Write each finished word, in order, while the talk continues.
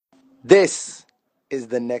This is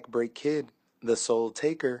the Neckbreak Kid, the Soul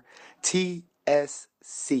Taker,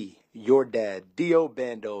 TSC, your dad, Dio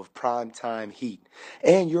Bando of Primetime Heat,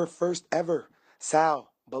 and your first ever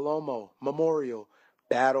Sal Balomo Memorial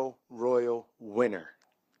Battle Royal winner.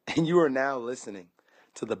 And you are now listening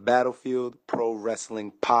to the Battlefield Pro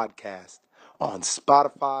Wrestling Podcast on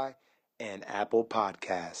Spotify and Apple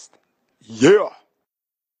Podcast. Yeah!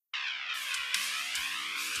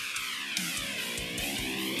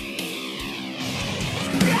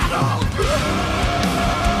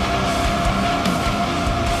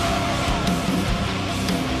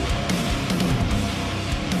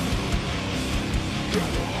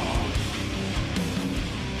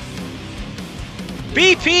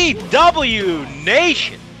 BPW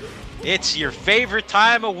Nation, it's your favorite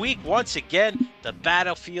time of week once again, the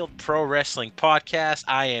Battlefield Pro Wrestling Podcast.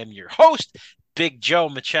 I am your host, Big Joe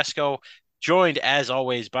Machesko, joined as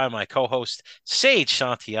always by my co-host, Sage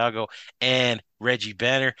Santiago and Reggie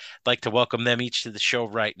Banner. I'd like to welcome them each to the show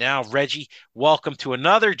right now. Reggie, welcome to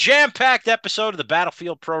another jam-packed episode of the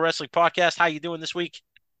Battlefield Pro Wrestling Podcast. How you doing this week?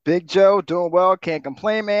 Big Joe, doing well. Can't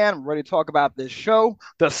complain, man. I'm ready to talk about this show,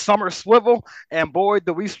 the Summer Swivel, and boy,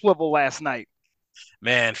 did we swivel last night.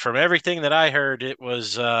 Man, from everything that I heard, it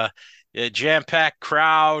was a jam-packed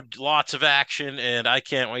crowd, lots of action, and I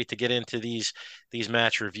can't wait to get into these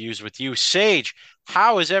match reviews with you. Sage,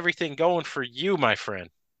 how is everything going for you, my friend?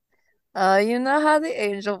 You know how the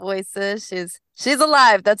angel voice is. She's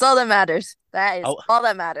alive. That's all that matters. That is Al- all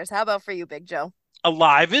that matters. How about for you, Big Joe?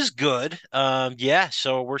 Alive is good. Yeah,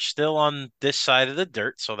 so we're still on this side of the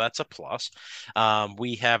dirt, so that's a plus.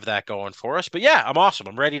 We have that going for us. But yeah, I'm awesome.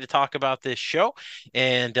 I'm ready to talk about this show.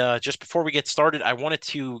 And just before we get started, I wanted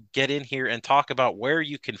to get in here and talk about where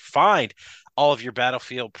you can find all of your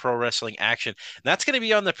Battlefield Pro Wrestling action. And that's going to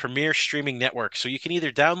be on the Premier Streaming Network. So you can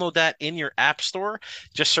either download that in your app store,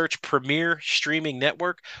 just search Premier Streaming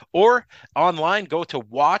Network, or online, go to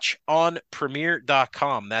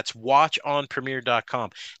watchonpremiere.com. That's watchonpremiere.com.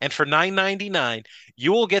 And for $9.99,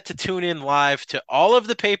 you will get to tune in live to all of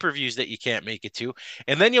the pay-per-views that you can't make it to.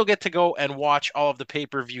 And then you'll get to go and watch all of the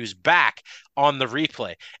pay-per-views back on the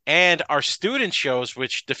replay. And our student shows,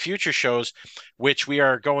 which the future shows, which we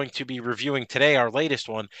are going to be reviewing today, our latest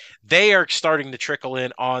one, they are starting to trickle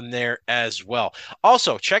in on there as well.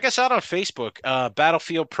 Also, check us out on Facebook,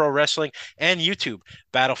 Battlefield Pro Wrestling, and YouTube,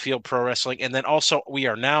 Battlefield Pro Wrestling. And then also we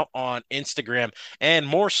are now on Instagram, and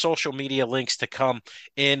more social media links to come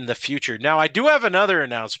in the future. Now, I do have another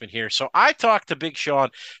announcement here. So I talked to Big Sean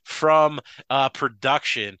from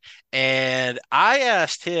production, and I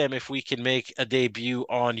asked him if we can make a debut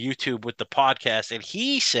on YouTube with the podcast, and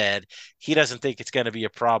he said he doesn't think it's going to be a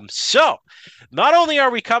problem. So not only are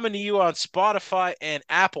we coming to you on Spotify and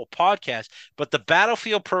Apple Podcasts, but the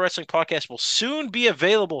Battlefield Pro Wrestling Podcast will soon be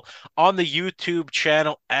available on the YouTube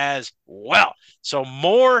channel as well. So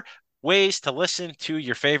more ways to listen to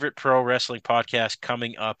your favorite pro wrestling podcast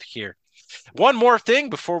coming up here. One more thing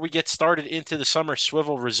before we get started into the Summer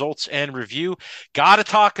Swivel results and review. Got to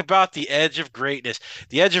talk about the Edge of Greatness.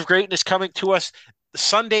 The Edge of Greatness coming to us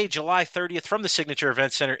Sunday, July 30th from the Signature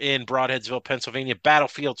Event Center in Broadheadsville, Pennsylvania,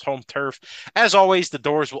 Battlefield's home turf. As always, the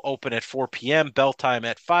doors will open at 4 p.m., bell time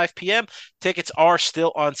at 5 p.m. Tickets are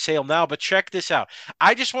still on sale now, but check this out.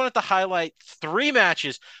 I just wanted to highlight 3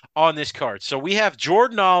 matches on this card. So we have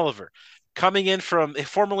Jordan Oliver coming in from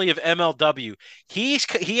formerly of MLW.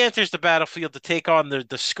 He enters the battlefield to take on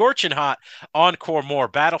the scorching hot Encore Moore,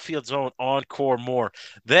 Battlefield Zone Encore Moore.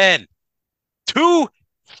 Then 2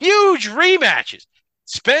 huge rematches.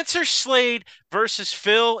 Spencer Slade versus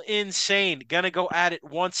Phil Insane. Gonna go at it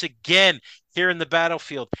once again here in the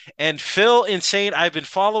battlefield. And Phil Insane, I've been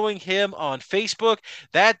following him on Facebook.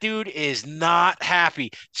 That dude is not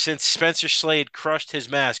happy since Spencer Slade crushed his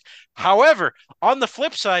mask. However, on the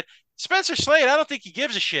flip side, Spencer Slade, I don't think he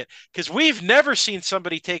gives a shit, because we've never seen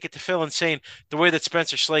somebody take it to Phil Insane the way that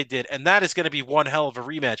Spencer Slade did, and that is going to be one hell of a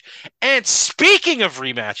rematch. And speaking of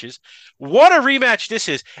rematches, what a rematch this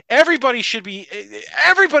is. Everybody should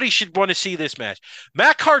want to see this match.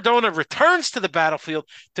 Matt Cardona returns to the battlefield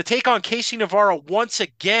to take on Casey Navarro once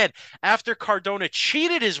again after Cardona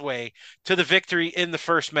cheated his way to the victory in the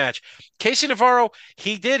first match. Casey Navarro,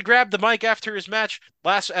 he did grab the mic after his match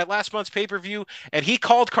at last month's pay-per-view, and he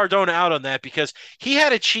called Cardona out on that because he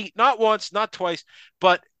had a cheat not once, not twice,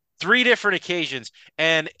 but 3 different occasions,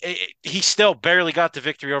 and he still barely got the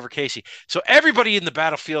victory over Casey. So everybody in the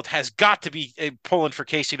battlefield has got to be pulling for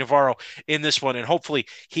Casey Navarro in this one, and hopefully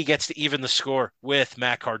he gets to even the score with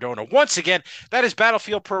Matt Cardona. Once again, that is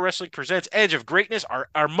Battlefield Pro Wrestling Presents Edge of Greatness,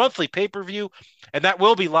 our monthly pay-per-view, and that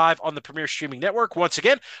will be live on the Premier Streaming Network. Once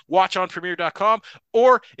again, watch on Premier.com,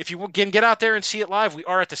 or if you can get out there and see it live, we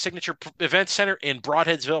are at the Signature Event Center in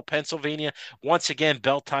Broadheadsville, Pennsylvania. Once again,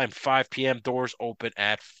 bell time 5 p.m. Doors open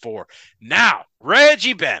at 4. Now,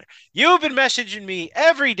 Reggie Banner, you've been messaging me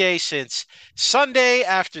every day since Sunday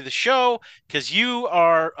after the show because you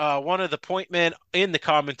are one of the point men in the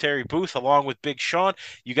commentary booth along with Big Sean.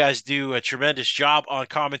 You guys do a tremendous job on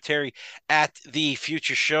commentary at the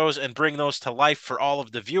future shows and bring those to life for all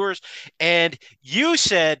of the viewers. And you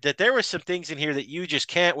said that there were some things in here that you just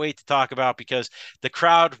can't wait to talk about because the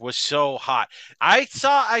crowd was so hot. I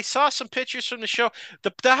saw some pictures from the show.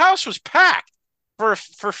 The house was packed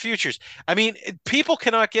for futures. I mean, people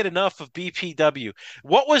cannot get enough of BPW.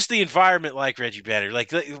 What was the environment like, Reggie Banner?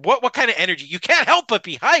 Like, what kind of energy? You can't help but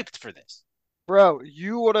be hyped for this. Bro,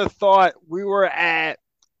 you would have thought we were at,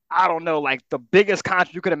 I don't know, like the biggest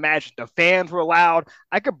concert you could imagine. The fans were loud.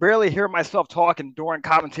 I could barely hear myself talking during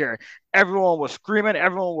commentary. Everyone was screaming.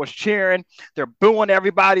 Everyone was cheering. They're booing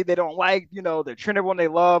everybody they don't like. They're cheering everyone they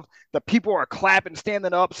love. The people are clapping,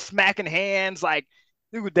 standing up, smacking hands. Like,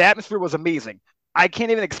 dude, the atmosphere was amazing. I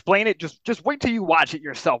can't even explain it. Just wait till you watch it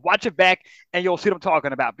yourself. Watch it back, and you'll see what I'm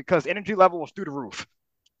talking about because energy level was through the roof.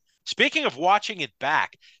 Speaking of watching it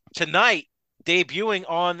back, tonight, debuting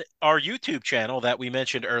on our YouTube channel that we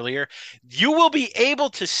mentioned earlier, you will be able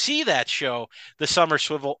to see that show, The Summer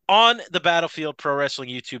Swivel, on the Battlefield Pro Wrestling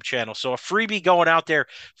YouTube channel. So a freebie going out there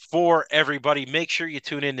for everybody. Make sure you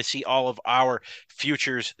tune in to see all of our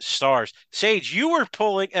futures stars. Sage, you were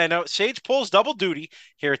pulling, I know Sage pulls double duty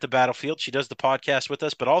here at the Battlefield. She does the podcast with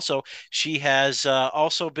us, but also she has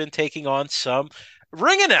also been taking on some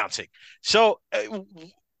ring announcing. So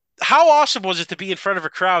how awesome was it to be in front of a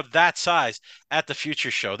crowd that size at the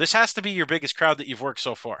Future Show? This has to be your biggest crowd that you've worked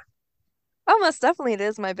so far. Oh, most definitely it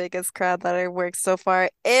is my biggest crowd that I worked so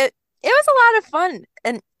far. It was a lot of fun,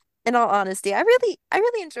 and in all honesty, I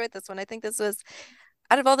really enjoyed this one. I think this was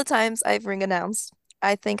out of all the times I've ring announced,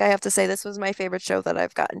 I think I have to say this was my favorite show that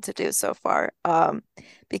I've gotten to do so far.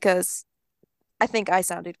 Because I think I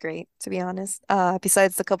sounded great, to be honest.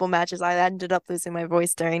 Besides the couple matches I ended up losing my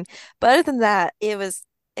voice during. But other than that, it was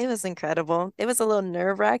incredible. It was a little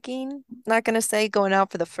nerve-wracking, not gonna say going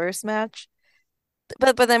out for the first match.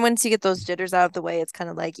 But then once you get those jitters out of the way, it's kind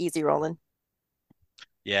of like easy rolling.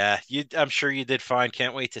 Yeah, I'm sure you did fine.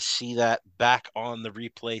 Can't wait to see that back on the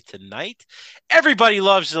replay tonight. Everybody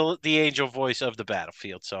loves the angel voice of the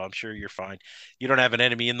Battlefield, so I'm sure you're fine. You don't have an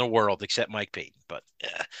enemy in the world except Mike Payton, but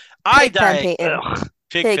I Pigpen die. Peyton.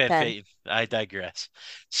 Pigpen Pigpen. Payton. I digress.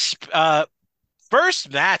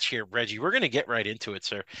 First match here, Reggie. We're going to get right into it,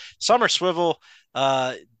 sir. Summer Swivel,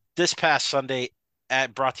 this past Sunday,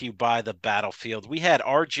 brought to you by the Battlefield. We had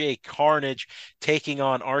RJ Carnage taking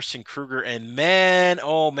on Arson Kruger, and man,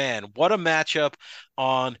 oh man, what a matchup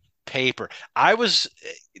on paper.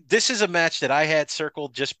 This is a match that I had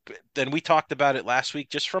circled and we talked about it last week,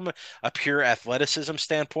 just from a pure athleticism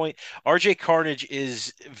standpoint. RJ Carnage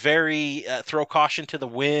is very throw caution to the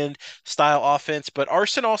wind style offense, but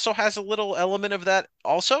Arson also has a little element of that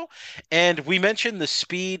also. And we mentioned the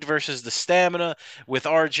speed versus the stamina with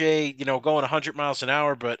RJ, going 100 miles an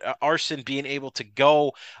hour, but Arson being able to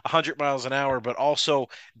go 100 miles an hour, but also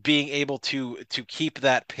being able to keep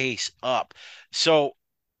that pace up. So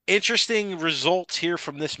interesting results here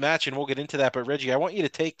from this match, and we'll get into that. But Reggie, I want you to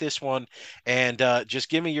take this one and just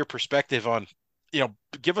give me your perspective on,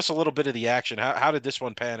 give us a little bit of the action. How did this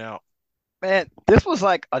one pan out? Man, this was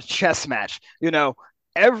like a chess match.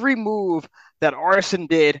 Every move that Arson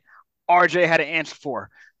did, RJ had to answer for.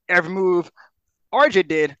 Every move RJ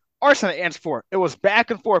did, Arson had to answer for. It was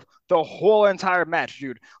back and forth the whole entire match,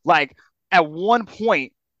 dude. Like at one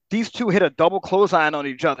point, these two hit a double clothesline on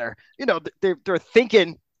each other. They're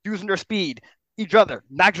thinking using their speed, each other,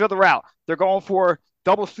 knock each other out. They're going for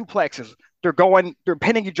double suplexes. They're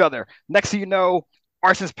pinning each other. Next thing you know,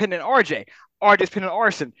 Arson's pinning RJ. RJ's pinning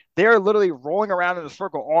Arson. They're literally rolling around in a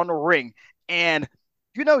circle on the ring. And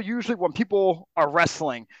usually when people are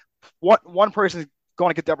wrestling, one person's going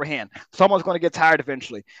to get the upper hand. Someone's going to get tired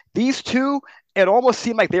eventually. These two, it almost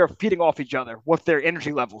seemed like they were feeding off each other with their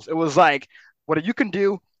energy levels. It was like, what you can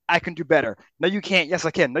do, I can do better. No, you can't. Yes,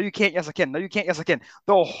 I can. No, you can't. Yes, I can. No, you can't. Yes, I can.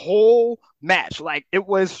 The whole match, like it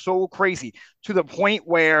was so crazy to the point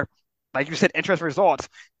where, like you said, interesting results.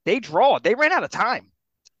 They draw. They ran out of time.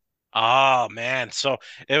 Oh man, so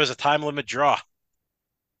it was a time limit draw.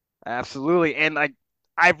 Absolutely. And like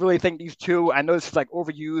I really think these two, I know this is like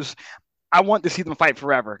overused. I want to see them fight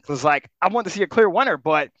forever. Because like I want to see a clear winner,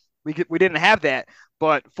 but we didn't have that.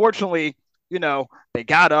 But fortunately, they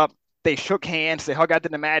got up, they shook hands, they hugged out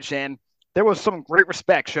in the match, and there was some great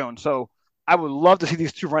respect shown. So I would love to see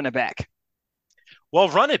these two run it back. Well,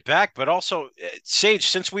 run it back, but also Sage,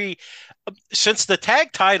 since the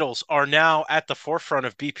tag titles are now at the forefront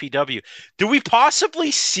of BPW, do we possibly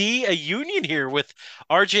see a union here with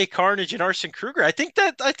RJ Carnage and Arson Kruger? I think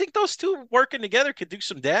those two working together could do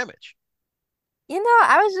some damage.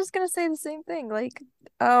 I was just gonna say the same thing. Like,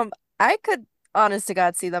 I could, honest to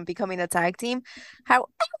God, see them becoming a tag team.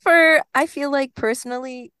 However, I feel like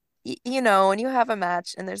personally, when you have a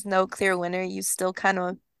match and there's no clear winner, you kind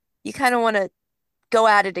of want to go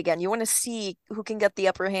at it again. You want to see who can get the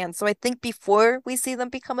upper hand. So I think before we see them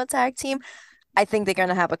become a tag team, I think they're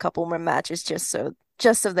gonna have a couple more matches just so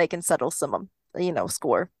they can settle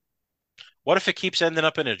score. What if it keeps ending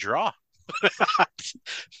up in a draw?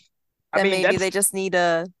 I Then mean, maybe that's they just need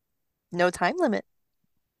a no time limit.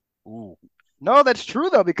 Ooh. no, that's true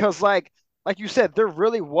though, because like you said, there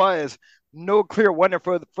really was no clear winner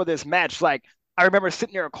for this match. Like I remember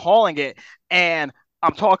sitting there calling it, and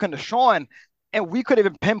I'm talking to Sean, and we couldn't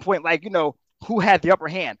even pinpoint like who had the upper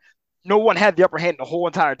hand. No one had the upper hand the whole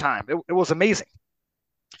entire time. It was amazing.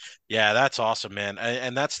 Yeah, that's awesome, man.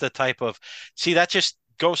 And that's the type of see that just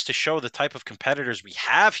goes to show the type of competitors we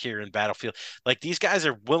have here in Battlefield. Like these guys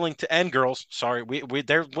are willing to, and girls, sorry, we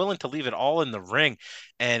they're willing to leave it all in the ring.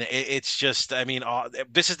 And it's just, I mean,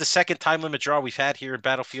 this is the second time limit draw we've had here in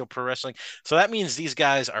Battlefield Pro Wrestling. So that means these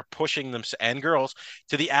guys are pushing them and girls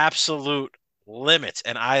to the absolute limits,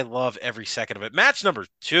 and I love every second of it. Match number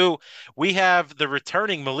two, we have the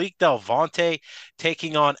returning Malik Del Vante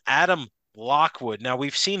taking on Adam Lockwood. Now,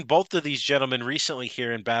 we've seen both of these gentlemen recently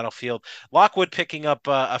here in Battlefield. Lockwood picking up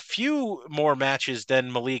a few more matches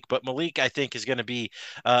than Malik, but Malik, I think, is going to be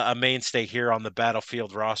a mainstay here on the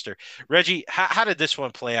Battlefield roster. Reggie, how did this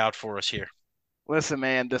one play out for us here? Listen,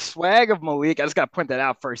 man, the swag of Malik, I just got to point that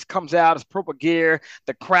out first. He comes out, his purple gear,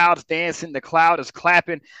 the crowd's dancing, the crowd is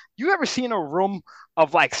clapping. You ever seen a room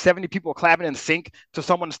of like 70 people clapping in sync to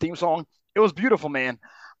someone's theme song? It was beautiful, man.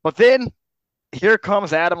 But then here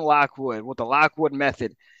comes Adam Lockwood with the Lockwood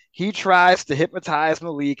method. He tries to hypnotize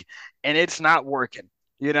Malik, and it's not working,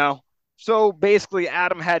 you know? So basically,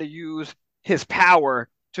 Adam had to use his power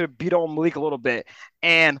to beat on Malik a little bit.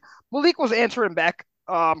 And Malik was answering back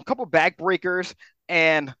a couple backbreakers,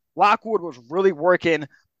 and Lockwood was really working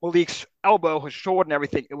Malik's elbow, his shoulder, and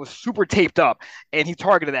everything. It was super taped up, and he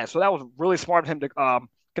targeted that. So that was really smart of him to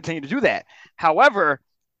continue to do that. However,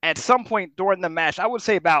 at some point during the match, I would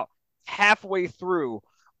say about halfway through,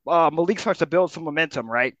 Malik starts to build some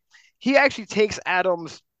momentum, right? He actually takes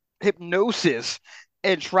Adam's hypnosis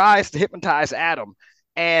and tries to hypnotize Adam.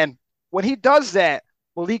 And when he does that,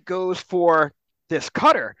 Malik goes for this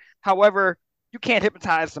cutter. However, you can't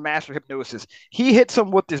hypnotize the master hypnosis. He hits him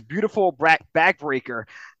with this beautiful backbreaker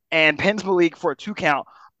and pins Malik for a 2 count.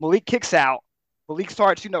 Malik kicks out. Malik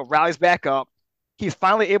starts, rallies back up. He's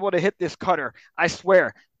finally able to hit this cutter. I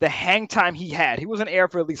swear, the hang time he was in air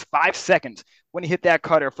for at least 5 seconds when he hit that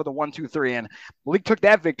cutter for the 1, 2, 3. And Malik took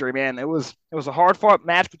that victory, man. It was a hard fought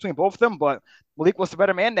match between both of them, but Malik was the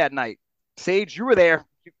better man that night. Sage, you were there.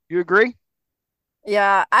 You agree?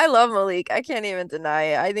 Yeah, I love Malik. I can't even deny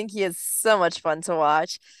it. I think he is so much fun to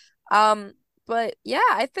watch. Um, but yeah,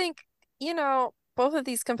 I think, both of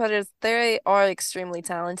these competitors, they are extremely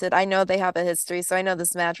talented. I know they have a history, so I know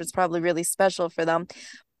this match was probably really special for them.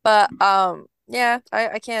 But yeah,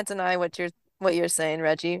 I can't deny what you're saying,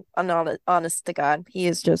 Reggie. I'm not honest to God. He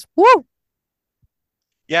is just woo.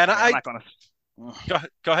 Yeah, and I mean, I'm I not gonna.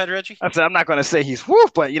 go ahead, Reggie. I said I'm not gonna say he's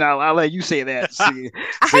woof, but I'll let you say that. See,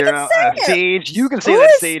 I can say it. Sage, you can say Who that,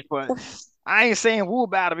 is Sage, but I ain't saying woo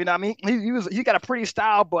about him. You know, what I mean, he got a pretty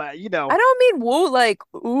style, but I don't mean woo like,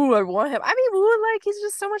 ooh, I want him. I mean woo like he's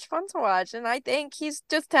just so much fun to watch, and I think he's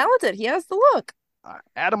just talented. He has the look.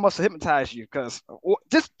 Adam must have hypnotized you because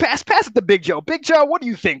just pass it to Big Joe. Big Joe, what do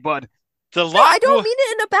you think, bud? The No, I don't Lockwood. mean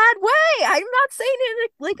it in a bad way. I'm not saying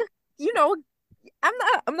it like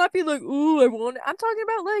I'm not being like, ooh, I want it. I'm talking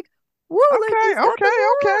about like, woo, like Okay, he's got okay,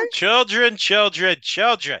 the okay. look. Children, children,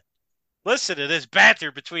 children. Listen to this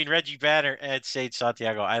banter between Reggie Banner and Sage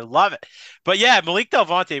Santiago. I love it. But yeah, Malik Del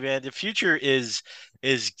Vante, man, the future is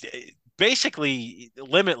basically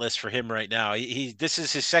limitless for him right now. This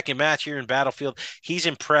is his second match here in Battlefield. He's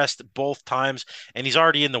impressed both times, and he's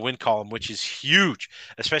already in the win column, which is huge,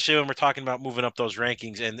 especially when we're talking about moving up those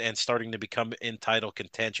rankings and starting to become in title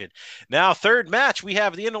contention. Now, third match, we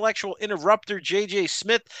have the intellectual interrupter JJ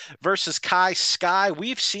Smith versus Kai Sky.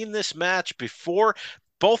 We've seen this match before.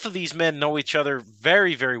 Both of these men know each other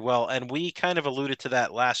very, very well, and we kind of alluded to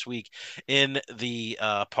that last week in the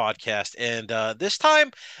podcast. And this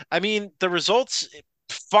time, I mean, the results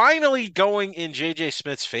finally going in JJ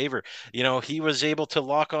Smith's favor. You know, he was able to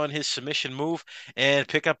lock on his submission move and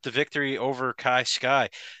pick up the victory over Kai Sky.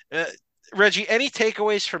 Uh, Reggie, any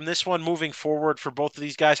takeaways from this one moving forward for both of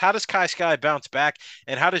these guys? How does Kai Sky bounce back,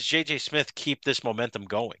 and how does JJ Smith keep this momentum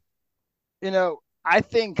going? I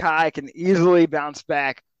think Kai can easily bounce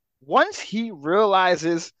back once he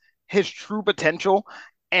realizes his true potential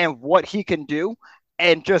and what he can do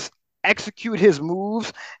and just execute his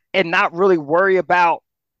moves and not really worry about,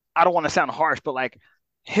 I don't want to sound harsh, but like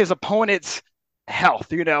his opponent's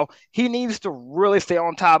health. He needs to really stay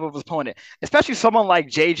on top of his opponent, especially someone like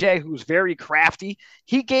JJ who's very crafty.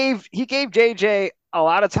 He gave JJ a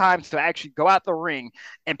lot of times to actually go out the ring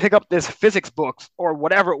and pick up this physics books or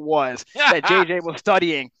whatever it was that JJ was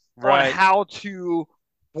studying on Right. how to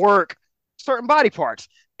work certain body parts.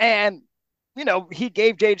 And he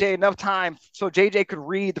gave JJ enough time so JJ could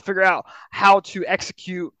read to figure out how to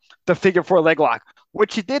execute the figure four leg lock,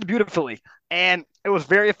 which he did beautifully. And it was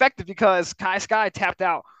very effective because Kai Sky tapped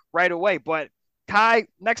out right away. But Kai,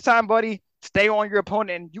 next time, buddy, stay on your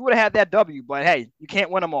opponent, and you would have had that W. But hey, you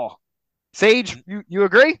can't win them all. Sage, you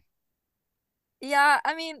agree? Yeah,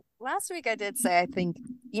 I mean, last week I did say, I think,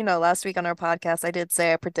 last week on our podcast, I did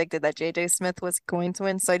say I predicted that JJ Smith was going to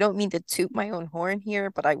win. So I don't mean to toot my own horn here,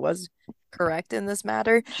 but I was correct in this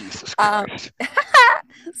matter. Jesus Um, Christ.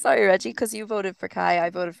 sorry, Reggie, because you voted for Kai, I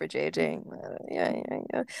voted for JJ. Yeah, yeah,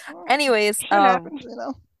 yeah. Well, Anyways, shit happens.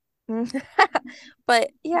 but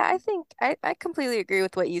yeah, I completely agree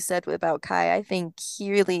with what you said about Kai. I feel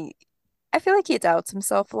like he doubts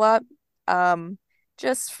himself a lot. Um,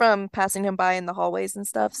 just from passing him by in the hallways and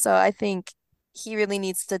stuff. So I think he really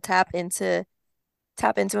needs to tap into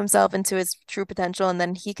himself, into his true potential, and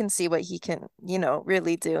then he can see what he can,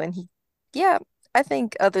 really do. And yeah, I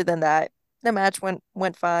think other than that, the match went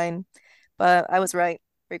fine, but I was right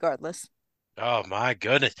regardless. Oh my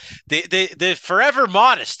goodness. The forever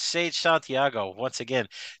modest Sage Santiago, once again.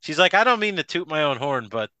 She's like, I don't mean to toot my own horn,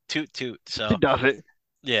 but toot toot. He So does it.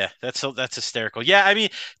 yeah, that's hysterical. Yeah, I mean,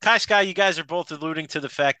 Kai Sky, you guys are both alluding to the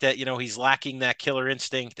fact that, he's lacking that killer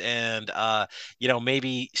instinct and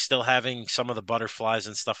maybe still having some of the butterflies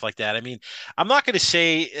and stuff like that. I mean, I'm not going to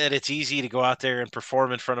say that it's easy to go out there and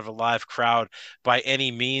perform in front of a live crowd by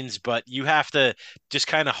any means, but you have to just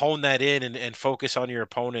kind of hone that in and focus on your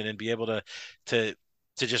opponent and be able to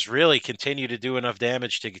to just really continue to do enough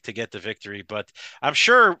damage to get the victory. But I'm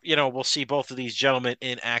sure, we'll see both of these gentlemen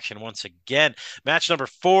in action once again. Match number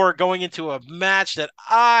 4, going into a match that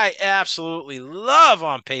I absolutely love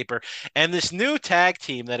on paper. And this new tag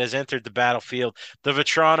team that has entered the battlefield, the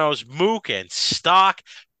Vetranos, Mook and Stock.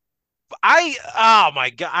 Oh my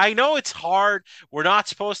God, I know it's hard. We're not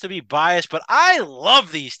supposed to be biased, but I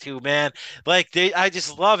love these two, man. I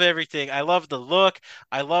just love everything. I love the look.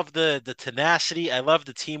 I love the tenacity. I love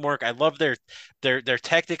the teamwork. I love their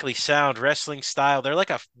technically sound wrestling style. They're like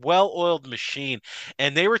a well-oiled machine,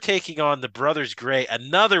 and they were taking on the Brothers Gray,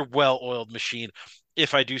 another well-oiled machine,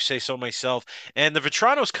 if I do say so myself. And the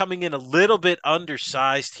Vetranos coming in a little bit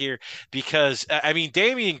undersized here because, I mean,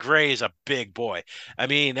 Damian Gray is a big boy. I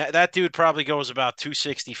mean, that dude probably goes about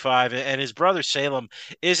 265, and his brother Salem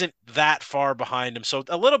isn't that far behind him. So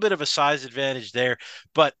a little bit of a size advantage there.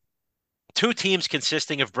 But two teams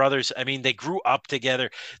consisting of brothers. I mean, they grew up together.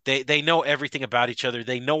 They know everything about each other.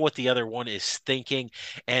 They know what the other one is thinking.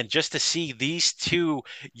 And just to see these two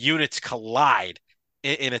units collide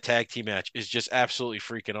in a tag team match is just absolutely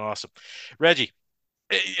freaking awesome. Reggie,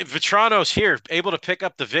 Vetranos here able to pick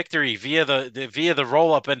up the victory via the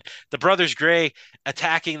roll up, and the Brothers Gray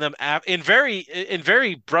attacking them in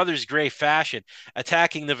very Brothers Gray fashion,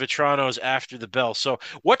 attacking the Vetranos after the bell. So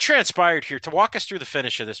what transpired here to walk us through the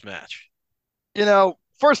finish of this match?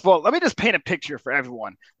 First of all, let me just paint a picture for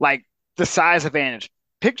everyone, like the size advantage.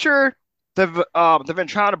 Picture the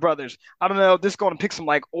Ventrano brothers. I don't know, this is going to pick some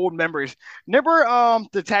like old memories. Remember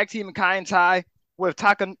the tag team in Kai and Tai with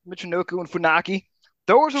Taka Michinoku and Funaki?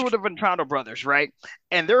 Those were the Ventrano brothers, right?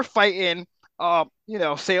 And they're fighting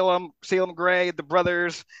Salem Gray, the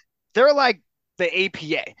brothers. They're like the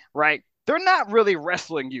APA, right? They're not really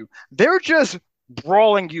wrestling you. They're just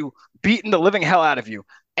brawling you, beating the living hell out of you.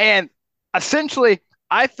 And essentially,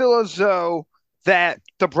 I feel as though that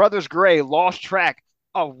the Brothers Gray lost track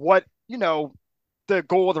of what, the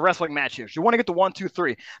goal of the wrestling match is. You want to get the 1, 2,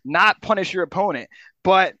 3, not punish your opponent.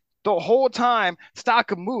 But the whole time,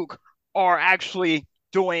 Stock and Mook are actually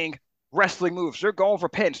doing wrestling moves. They're going for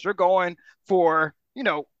pins. They're going for,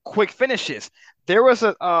 quick finishes. There was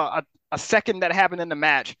a second that happened in the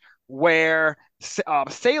match where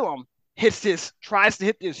Salem tries to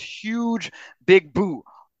hit this huge big boot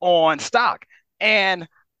on Stock, and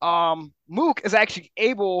Mook is actually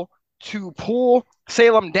able to pull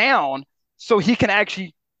Salem down so he can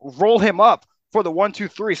actually roll him up for the 1, 2,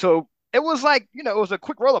 3. So it was like, it was a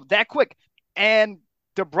quick roll up that quick. And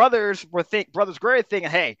the brothers Gray thinking,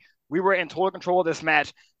 hey, we were in total control of this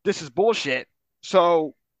match. This is bullshit.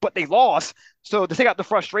 So, but they lost. So to take out the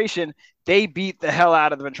frustration, they beat the hell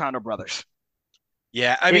out of the Ventrano brothers.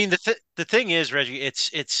 Yeah, I It, mean the thing is, Reggie,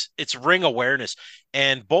 it's ring awareness,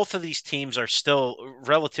 and both of these teams are still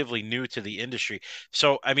relatively new to the industry.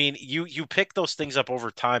 So I mean, you pick those things up over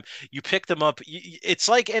time. You pick them up. It's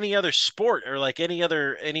like any other sport or like any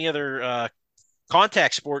other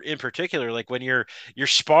contact sport in particular. Like when you're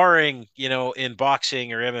sparring, in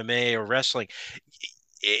boxing or MMA or wrestling,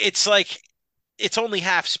 it's like it's only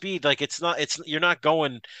half speed. Like it's you're not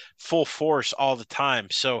going full force all the time.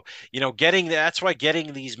 So, that's why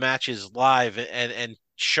getting these matches live and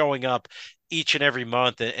showing up each and every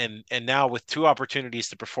month, and now with two opportunities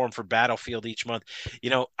to perform for Battlefield each month,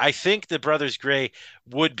 I think the Brothers Gray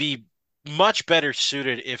would be much better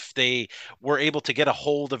suited if they were able to get a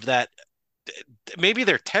hold of that, maybe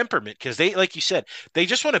their temperament, because they, like you said, they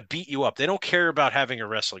just want to beat you up. They don't care about having a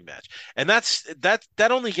wrestling match, and that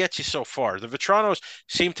only gets you so far. The Vetranos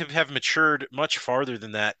seem to have matured much farther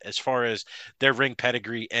than that as far as their ring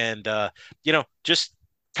pedigree, and just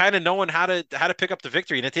kind of knowing how to pick up the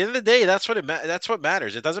victory. And at the end of the day, that's what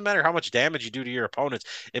matters. It doesn't matter how much damage you do to your opponents.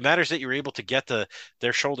 It matters that you're able to get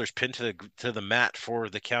their shoulders pinned to the mat for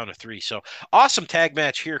the count of three. So awesome tag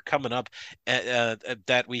match here coming up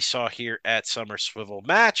that we saw here at Summer Swivel.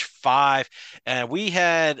 Match 5, and we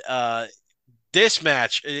had this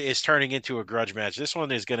match is turning into a grudge match. This one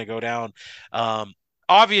is going to go down.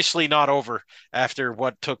 Obviously not over after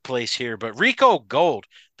what took place here, but Rico Gold,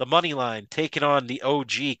 the money line, taking on the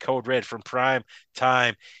OG Code Red from Prime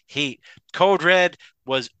Time Heat. Code Red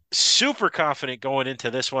was super confident going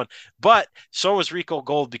into this one, but so was Rico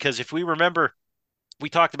Gold, because if we remember, we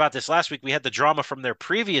talked about this last week. We had the drama from their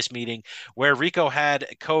previous meeting where Rico had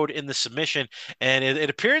Code in the submission, and it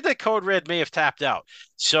appeared that Code Red may have tapped out.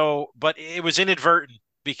 So, but it was inadvertent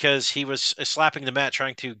because he was slapping the mat,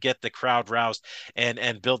 trying to get the crowd roused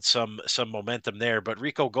and build some momentum there. But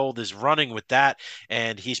Rico Gold is running with that,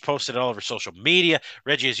 and he's posted it all over social media.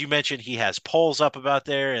 Reggie, as you mentioned, he has polls up about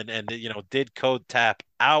there, and did Code tap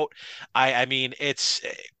out? I mean, it's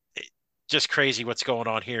just crazy what's going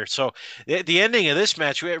on here. So the ending of this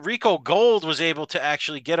match, Rico Gold was able to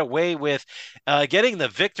actually get away with getting the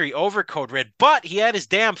victory over Code Red, but he had his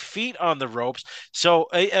damn feet on the ropes. So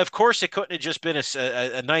of course it couldn't have just been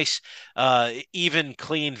a nice, even,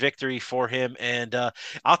 clean victory for him. And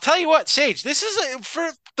I'll tell you what, Sage, this is for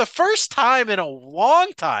the first time in a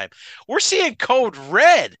long time we're seeing Code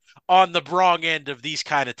Red on the wrong end of these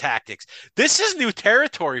kind of tactics. This is new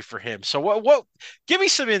territory for him. So what give me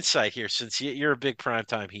some insight here, since you're a big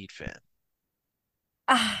primetime Heat fan.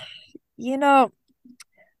 Ah, you know,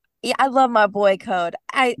 yeah, I love my boy Code.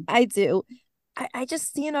 I do. I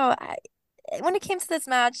just, when it came to this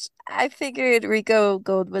match, I figured Rico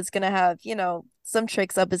Gold was gonna have, some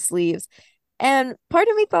tricks up his sleeves. And part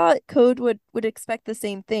of me thought Code would expect the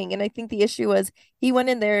same thing. And I think the issue was he went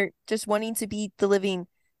in there just wanting to beat the living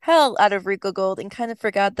hell out of Rico Gold and kind of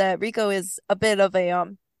forgot that Rico is a bit of a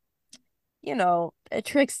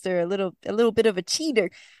trickster, a little bit of a cheater.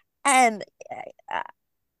 And uh,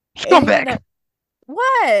 he ended Scumbag. up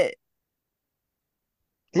what?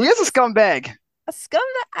 He is What's a scumbag. a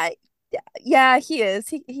scumbag? Yeah, he is.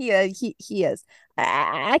 He is.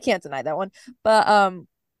 I can't deny that one. But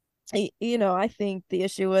I think the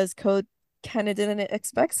issue was Code kind of didn't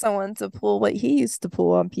expect someone to pull what he used to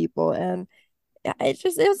pull on people, and it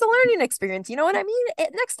was a learning experience. You know what I mean?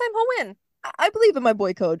 Next time he'll win. I believe in my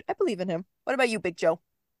boy Code. I believe in him. What about you, Big Joe?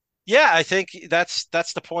 Yeah, I think that's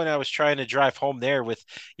the point I was trying to drive home there with,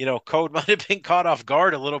 Code might have been caught off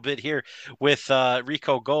guard a little bit here with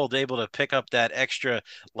Rico Gold able to pick up that extra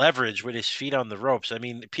leverage with his feet on the ropes. I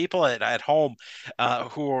mean, people at home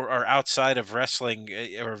who are outside of wrestling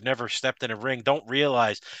or have never stepped in a ring don't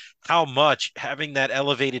realize how much having that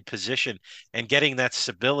elevated position and getting that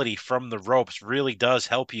stability from the ropes really does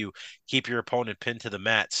help you keep your opponent pinned to the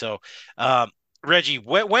mat. So, Reggie,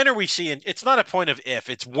 when are we seeing? It's not a point of if,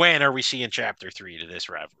 it's when are we seeing Chapter 3 to this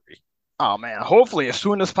rivalry? Oh man, hopefully as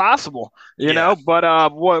soon as possible, you Yeah. know. But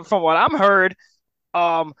from what I'm heard,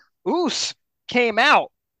 um, Oos came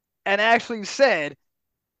out and actually said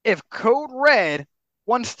if Code Red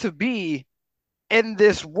wants to be in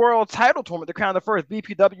this world title tournament to crown the first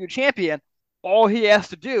BPW champion, all he has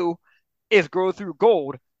to do is go through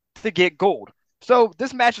gold to get gold. So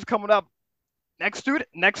this match is coming up next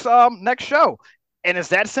show, and it's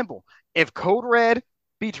that simple. If Code Red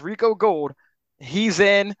beats Rico Gold, he's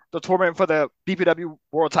in the tournament for the BPW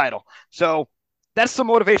world title. So that's some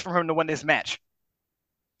motivation for him to win this match.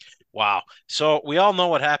 Wow. So we all know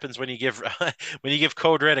what happens when you give when you give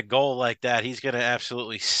Code Red a goal like that. He's going to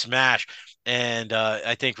absolutely smash, and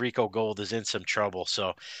I think Rico Gold is in some trouble.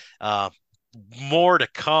 So uh, more to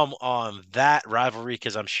come on that rivalry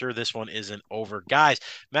because I'm sure this one isn't over, guys.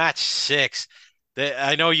 Match 6.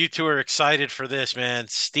 I know you two are excited for this, man.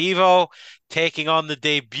 Steve-O taking on the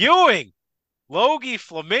debuting Logie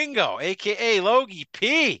Flamingo, aka Logie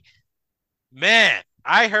P. Man,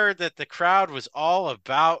 I heard that the crowd was all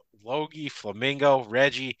about Logie Flamingo.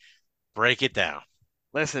 Reggie, break it down.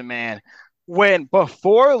 Listen, man, when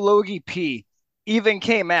before Logie P even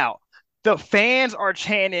came out, the fans are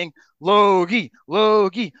chanting Logie,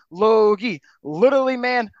 Logie, Logie. Literally,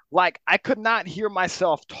 man, like I could not hear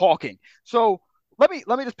myself talking. So let me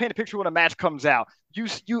just paint a picture when a match comes out.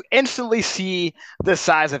 You instantly see the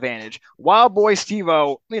size advantage. Wild Boy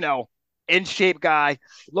Steve-O, in shape guy,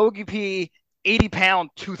 Logie P,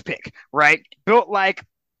 80-pound toothpick, right? Built like,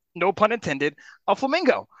 no pun intended, a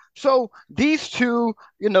flamingo. So these two,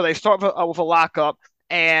 they start with a lockup,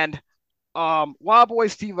 and Wild Boy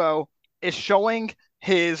Steve-O is showing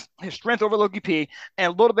his strength over Logie P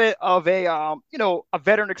and a little bit of a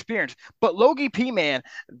veteran experience. But Logie P, man,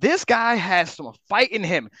 this guy has some fight in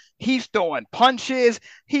him. He's throwing punches,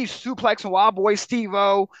 he's suplexing Wild Boy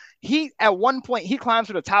Steve-O. He At one point he climbs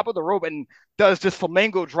to the top of the rope and does this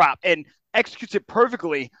flamingo drop and executes it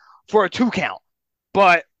perfectly for a 2 count.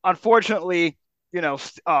 But unfortunately,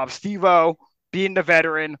 Steve-O, being the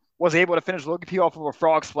veteran, was able to finish Logie P off of a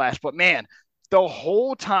frog splash. But man, the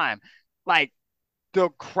whole time, like, the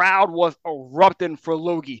crowd was erupting for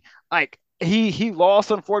Logie. Like, he lost,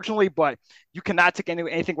 unfortunately, but you cannot take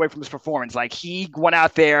anything away from his performance. Like, he went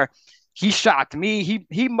out there, he shocked me.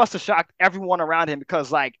 He must have shocked everyone around him because,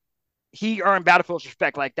 like, he earned Battlefield's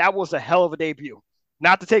respect. Like, that was a hell of a debut.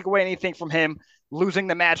 Not to take away anything from him losing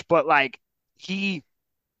the match, but like, he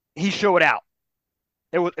showed out.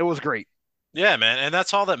 It was great. Yeah, man, and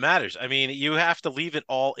that's all that matters. I mean, you have to leave it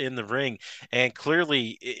all in the ring, and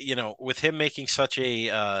clearly, with him making such a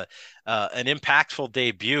an impactful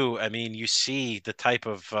debut, I mean, you see the type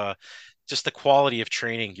of just the quality of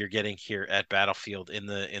training you're getting here at Battlefield in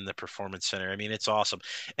the Performance Center. I mean, it's awesome.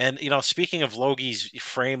 And speaking of Logie's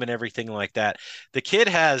frame and everything like that, the kid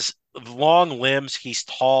has long limbs. He's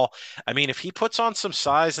tall. I mean, if he puts on some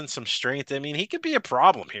size and some strength, I mean, he could be a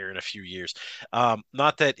problem here in a few years.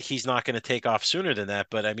 Not that he's not going to take off sooner than that,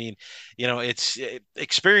 but I mean,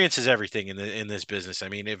 experience is everything in this business. I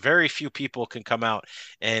mean, very few people can come out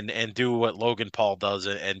and do what Logan Paul does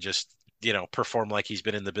and just perform like he's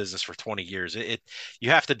been in the business for 20 years.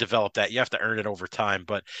 You have to develop that. You have to earn it over time.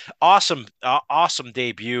 But awesome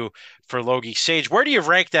debut for Logie. Sage, where do you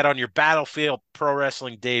rank that on your Battlefield Pro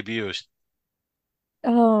Wrestling debuts?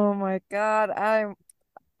 Oh my God.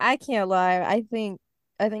 I can't lie. I think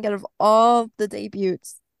out of all the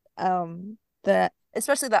debuts, that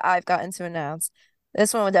especially that I've gotten to announce,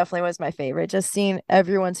 this one definitely was my favorite. Just seeing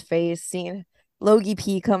everyone's face, seeing Logie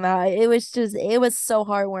P come out, it was so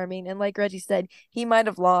heartwarming. And like Reggie said, he might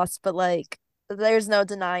have lost, but like there's no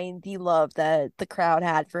denying the love that the crowd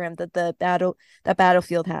had for him, that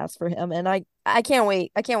Battlefield has for him. And I can't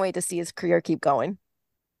wait. I can't wait to see his career keep going.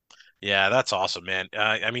 Yeah, that's awesome, man.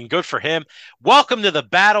 I mean, good for him. Welcome to the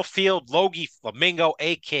Battlefield, Logie Flamingo,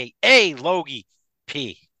 aka Logie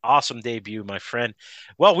P. Awesome debut, my friend.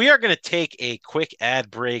 Well, we are going to take a quick ad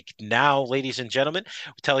break now, ladies and gentlemen.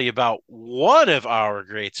 We'll tell you about one of our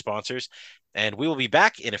great sponsors, and we will be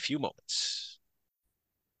back in a few moments.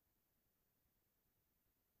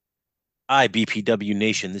 Hi, BPW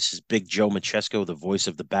Nation. This is Big Joe Machesko, the voice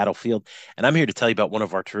of the Battlefield, and I'm here to tell you about one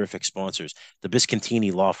of our terrific sponsors, the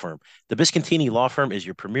Biscontini Law Firm. The Biscontini Law Firm is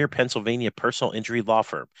your premier Pennsylvania personal injury law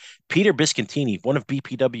firm. Peter Biscontini, one of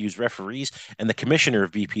BPW's referees and the commissioner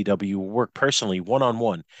of BPW, will work personally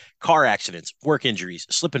one-on-one. Car accidents, work injuries,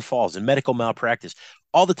 slip and falls, and medical malpractice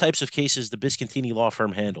all the types of cases the Biscontini law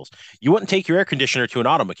firm handles. You wouldn't take your air conditioner to an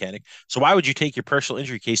auto mechanic, so why would you take your personal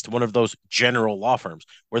injury case to one of those general law firms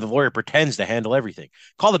where the lawyer pretends to handle everything?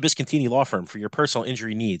 Call the Biscontini law firm for your personal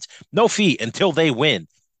injury needs. No fee until they win.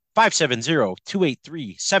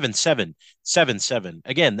 570-283-7777.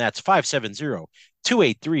 Again, that's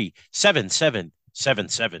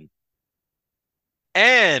 570-283-7777.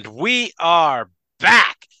 And we are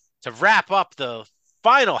back to wrap up the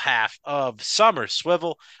final half of Summer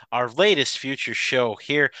Swivel, our latest future show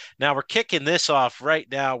here. Now we're kicking this off right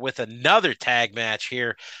now with another tag match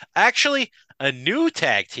here. Actually, a new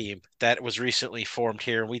tag team that was recently formed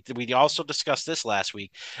here. We also discussed this last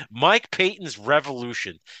week. Mike Payton's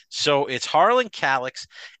Revolution. So it's Harlan Calix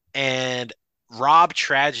and Rob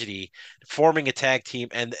Tragedy forming a tag team.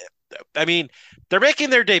 And I mean, they're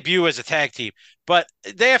making their debut as a tag team, but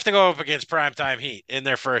they have to go up against Primetime Heat in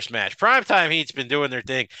their first match. Primetime Heat's been doing their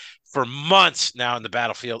thing for months now in the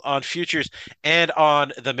battlefield on futures and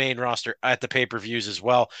on the main roster at the pay-per-views as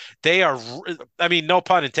well. They are, I mean, no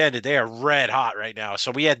pun intended, they are red hot right now.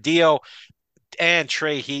 So we had Dio and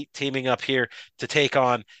Trey Heat teaming up here to take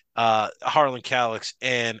on Harlan Calix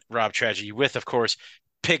and Rob Tragedy with, of course,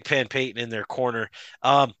 Pigpen Payton in their corner.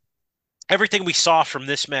 Everything we saw from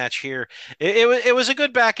this match here, it was a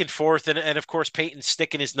good back and forth, and of course Peyton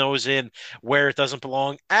sticking his nose in where it doesn't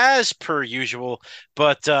belong as per usual.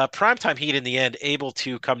 But Primetime Heat in the end able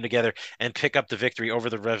to come together and pick up the victory over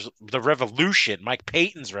the Revolution, Mike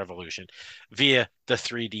Peyton's Revolution, via the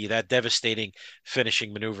 3D, that devastating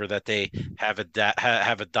finishing maneuver that they have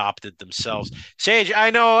adopted themselves. Sage,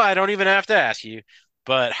 I know I don't even have to ask you,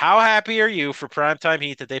 but how happy are you for Primetime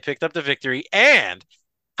Heat that they picked up the victory, and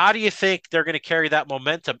how do you think they're going to carry that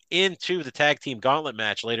momentum into the tag team gauntlet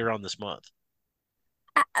match later on this month?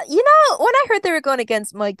 When I heard they were going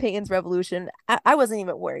against Mike Payton's Revolution, I wasn't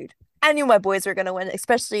even worried. I knew my boys were going to win,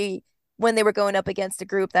 especially when they were going up against a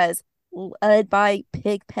group that is led by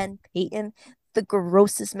Pigpen Payton, the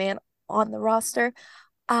grossest man on the roster.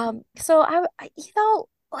 So I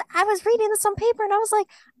was reading this on paper and I was like,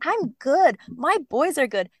 I'm good. My boys are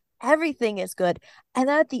good. Everything is good. And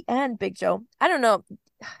then at the end, Big Joe, I don't know,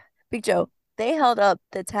 Big Joe, they held up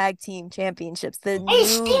the tag team championships. The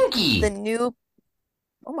new.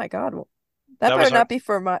 Oh my God, that better not be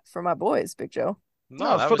for my boys, Big Joe.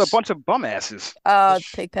 No, it's for the bunch of bum asses. The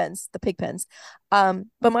pig pens. But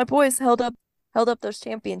my boys held up those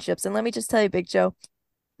championships, and let me just tell you, Big Joe,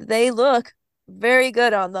 they look very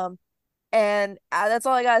good on them, and that's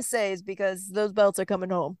all I gotta say is because those belts are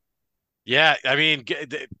coming home. Yeah, I mean,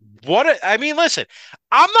 listen,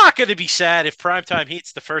 I'm not going to be sad if Primetime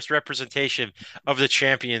Heat's the first representation of the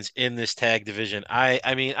champions in this tag division.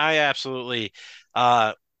 I mean, I absolutely,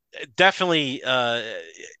 definitely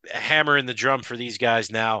hammering the drum for these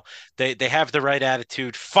guys now. They have the right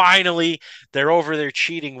attitude. Finally, they're over their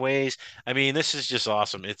cheating ways. I mean, this is just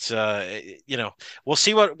awesome. It's we'll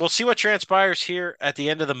see what transpires here at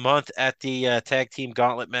the end of the month at the tag team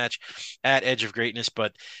gauntlet match at Edge of Greatness.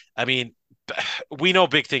 But I mean, we know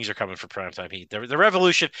big things are coming for Primetime Heat. The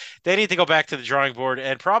Revolution, they need to go back to the drawing board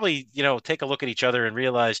and probably, take a look at each other and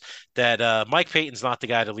realize that Mike Payton's not the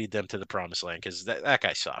guy to lead them to the promised land because that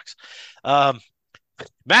guy sucks.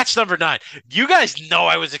 Match number 9. You guys know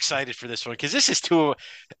I was excited for this one because this is two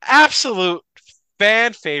absolute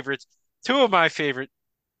fan favorites, two of my favorite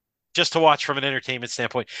just to watch from an entertainment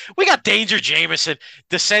standpoint. We got Danger Jameson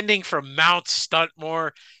descending from Mount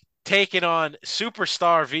Stuntmore, taking on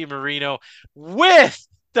superstar V Marino with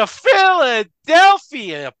the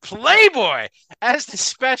Philadelphia Playboy as the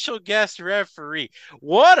special guest referee.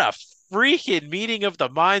 What a freaking meeting of the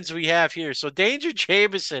minds we have here. So Danger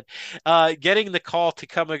Jameson getting the call to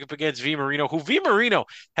come up against V Marino, who V Marino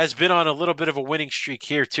has been on a little bit of a winning streak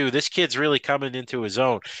here too. This kid's really coming into his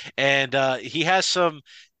own, and he has a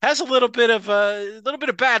little bit of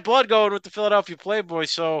bad blood going with the Philadelphia Playboy.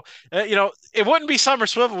 So, it wouldn't be Summer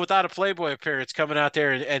Swivel without a Playboy appearance coming out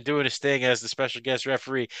there and doing his thing as the special guest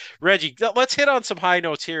referee. Reggie, let's hit on some high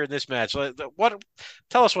notes here in this match.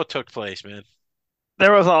 Tell us what took place, man.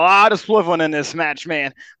 There was a lot of swiveling in this match,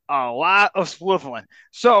 man. A lot of swiveling.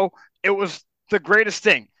 So it was the greatest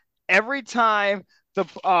thing. Every time the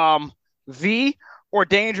V or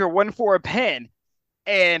Danger went for a pin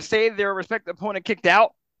and say their respective opponent kicked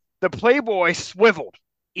out, the Playboy swiveled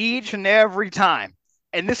each and every time.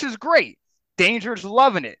 And this is great. Danger's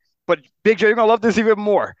loving it. But Big Joe, you're going to love this even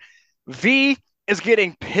more. V is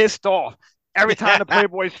getting pissed off every time the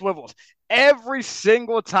Playboy swivels. Every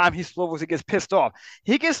single time he swivels, he gets pissed off.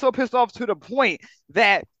 He gets so pissed off to the point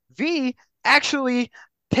that V actually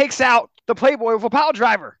takes out the Playboy with a pile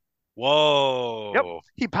driver. Yep. Whoa.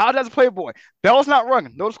 He piled as a Playboy. Bell's not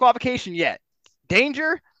running. No disqualification yet.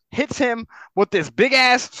 Danger hits him with this big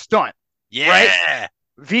ass stunt, right? Yeah.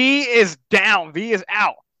 V is down. V is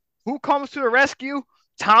out. Who comes to the rescue?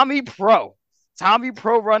 Tommy Pro. Tommy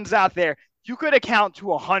Pro runs out there. You could have count to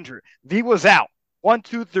 100. V was out. One,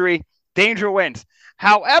 two, three. Danger wins.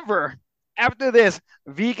 However, after this,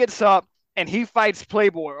 V gets up and he fights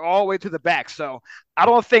Playboy all the way to the back. So I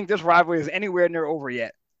don't think this rivalry is anywhere near over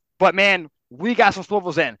yet. But man, we got some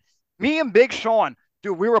swivels in. Me and Big Sean,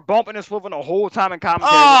 dude, we were bumping and swiveling the whole time in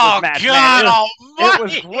commentary with this Oh match, man. God It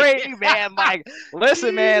was Almighty! great, man. Like,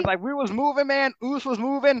 listen, man, like we was moving, man. Oos was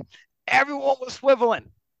moving. Everyone was swiveling.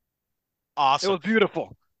 It Awesome. was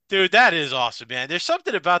beautiful. Dude, that is awesome, man. There's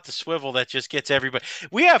something about the swivel that just gets everybody.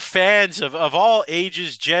 We have fans of all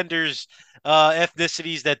ages, genders,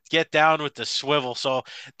 ethnicities that get down with the swivel. So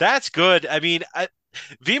that's good. I mean,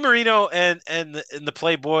 V Marino and the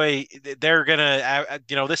Playboy, they're gonna,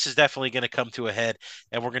 this is definitely gonna come to a head,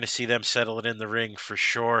 and we're gonna see them settle it in the ring for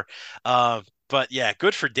sure. But yeah,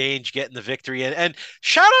 good for Dange getting the victory, and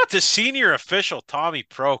shout out to senior official Tommy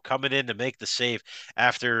Pro coming in to make the save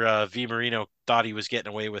after V Marino thought he was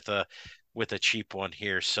getting away with a cheap one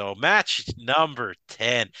here. So match number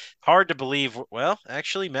 10. Hard to believe. Well,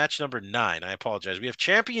 actually, match number 9. I apologize. We have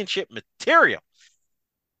championship material.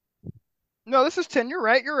 No, this is 10. You're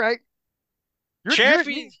right. You're right.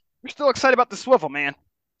 Champion. You're still excited about the swivel, man.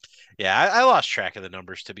 Yeah, I lost track of the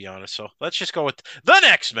numbers to be honest. So let's just go with the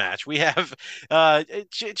next match. We have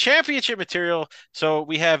championship material. So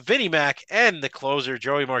we have Vinnie Mac and the closer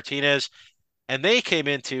Joey Martinez, and they came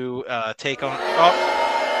in to take on. Oh,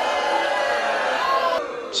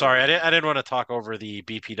 sorry, I didn't want to talk over the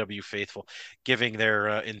BPW faithful giving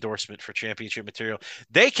their endorsement for championship material.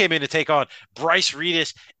 They came in to take on Bryce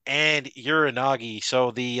Reedus and Uranagi.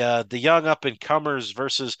 So the young up and comers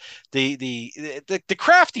versus the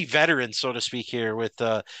crafty veterans, so to speak, here with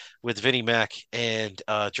Vinnie Mac and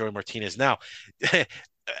Joey Martinez. Now,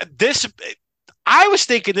 this I was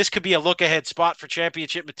thinking this could be a look ahead spot for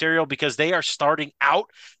championship material because they are starting out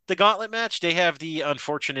the gauntlet match. They have the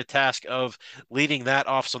unfortunate task of leading that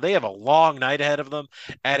off. So they have a long night ahead of them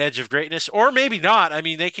at Edge of Greatness, or maybe not. I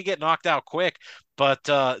mean, they could get knocked out quick, but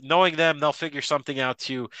knowing them, they'll figure something out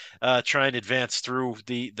to try and advance through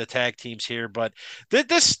the tag teams here. But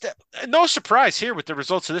this, no surprise here with the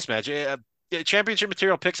results of this match. Championship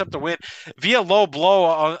material picks up the win via low blow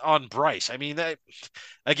on Bryce. I mean,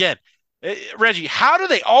 again, Reggie, how do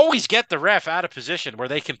they always get the ref out of position where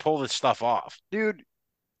they can pull this stuff off? Dude,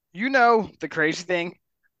 you know the crazy thing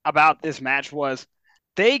about this match was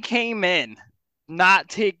they came in not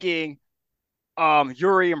taking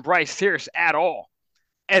Yuri and Bryce serious at all.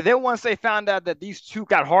 And then once they found out that these two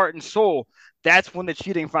got heart and soul, that's when the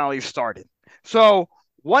cheating finally started. So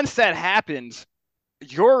once that happens,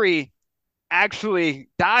 Yuri actually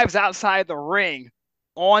dives outside the ring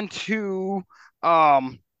onto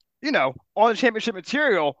on the championship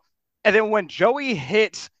material. And then when Joey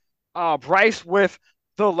hits Bryce with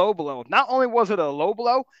the low blow, not only was it a low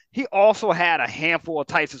blow, he also had a handful of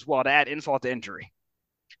tights as well to add insult to injury.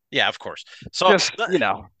 Yeah, of course. So just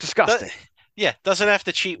disgusting. Yeah, doesn't have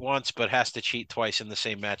to cheat once, but has to cheat twice in the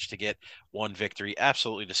same match to get one victory.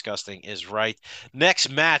 Absolutely disgusting is right.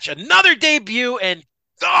 Next match, another debut, and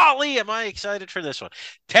golly, am I excited for this one.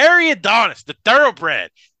 Terry Adonis, the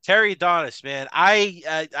thoroughbred. Terry Adonis, man, I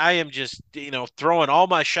am just throwing all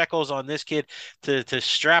my shekels on this kid to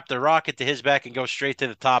strap the rocket to his back and go straight to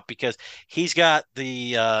the top because he's got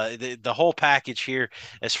the whole package here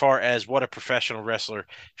as far as what a professional wrestler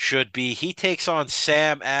should be. He takes on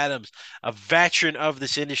Sam Adams, a veteran of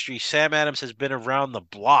this industry. Sam Adams has been around the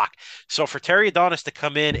block, so for Terry Adonis to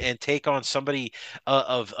come in and take on somebody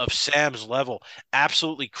of Sam's level,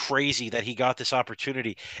 absolutely crazy that he got this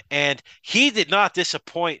opportunity, and he did not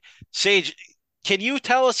disappoint. Sage, can you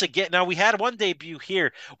tell us again? Now we had one debut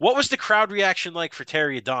here. What was the crowd reaction like for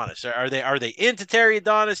Terry Adonis? Are they into Terry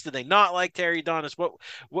Adonis? Do they not like Terry Adonis? What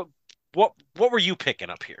what were you picking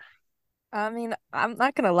up here? I mean, I'm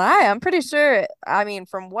not gonna lie. I'm pretty sure. I mean,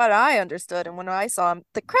 from what I understood and when I saw him,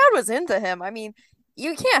 the crowd was into him. I mean,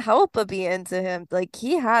 you can't help but be into him. Like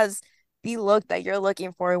he has the look that you're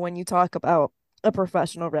looking for when you talk about a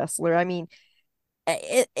professional wrestler. I mean,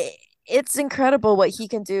 it's incredible what he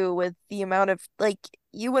can do with the amount of like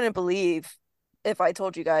you wouldn't believe if I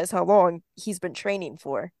told you guys how long he's been training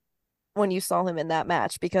for when you saw him in that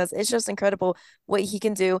match because it's just incredible what he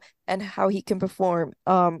can do and how he can perform.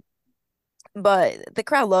 But the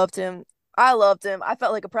crowd loved him. I loved him. I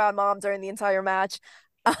felt like a proud mom during the entire match.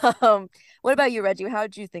 What about you, Reggie? How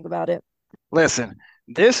did you think about it? Listen,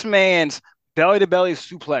 this man's belly to belly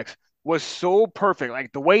suplex was so perfect.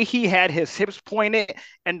 Like the way he had his hips pointed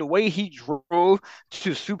and the way he drove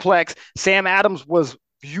to suplex Sam Adams was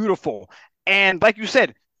beautiful. And like you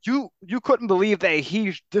said, you couldn't believe that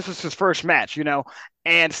he this was his first match, you know.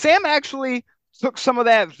 And Sam actually took some of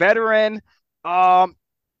that veteran um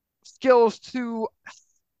skills to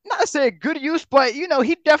not say good use, but you know,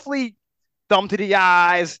 he definitely thumb to the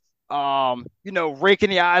eyes, you know, raking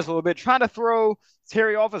the eyes a little bit, trying to throw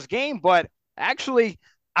Terry off his game. But actually,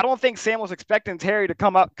 I don't think Sam was expecting Terry to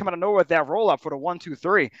come out of nowhere with that roll up for the 1, 2,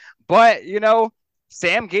 3. But you know,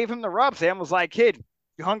 Sam gave him the rub. Sam was like, "Kid,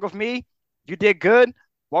 you hung with me. You did good.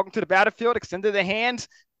 Welcome to the battlefield." Extended the hands,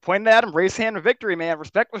 pointed at him, raised hand of victory. Man,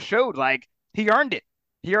 respect was showed. Like he earned it.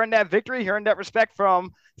 He earned that victory. He earned that respect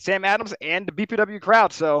from Sam Adams and the BPW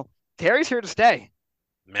crowd. So Terry's here to stay.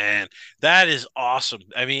 Man, that is awesome.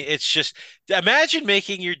 I mean, it's just imagine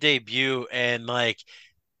making your debut and like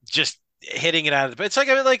just hitting it out of the. It's like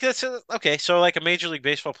I mean, like that's okay. So like a Major League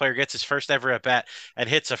Baseball player gets his first ever at bat and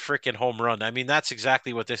hits a freaking home run. I mean, that's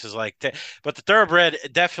exactly what this is like. But the thoroughbred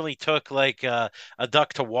definitely took like a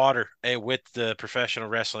duck to water with the professional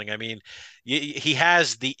wrestling. I mean, he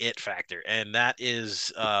has the it factor, and that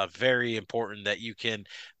is very important that you can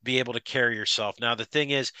be able to carry yourself. Now, the thing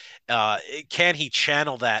is, can he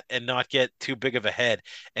channel that and not get too big of a head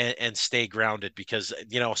and stay grounded? Because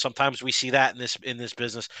you know sometimes we see that in this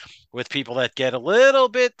business with people that get a little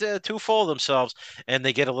bit too full of themselves and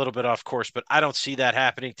they get a little bit off course. But I don't see that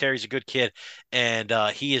happening. Terry's a good kid, and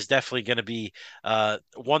he is definitely going to be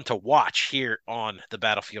one to watch here on the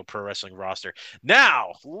Battlefield Pro Wrestling roster.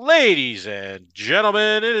 Now, ladies and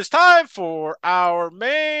gentlemen, it is time for our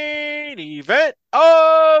main event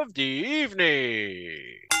of the evening.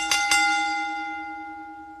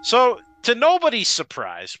 So, to nobody's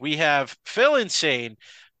surprise, we have Phil Insane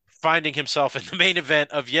finding himself in the main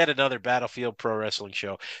event of yet another Battlefield Pro Wrestling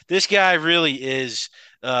show. This guy really is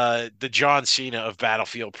the John Cena of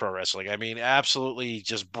Battlefield Pro Wrestling. I mean, absolutely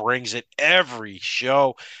just brings it every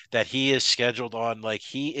show that he is scheduled on. Like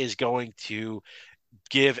he is going to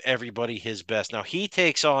give everybody his best. Now he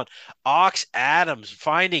takes on Ox Adams,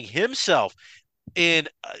 finding himself in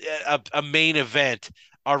a main event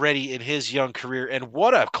already in his young career. And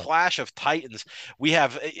what a clash of titans. We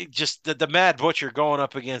have just the Mad Butcher going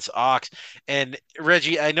up against Ox. And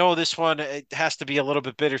Reggie, I know this one it has to be a little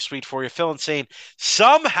bit bittersweet for you. Phil Insane,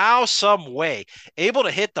 somehow, some way, able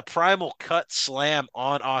to hit the primal cut slam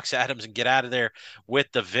on Ox Adams and get out of there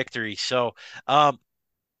with the victory. So,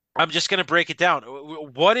 I'm just going to break it down.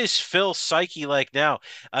 What is Phil's psyche like now?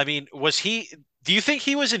 I mean, do you think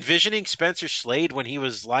he was envisioning Spencer Slade when he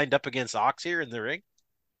was lined up against Ox here in the ring?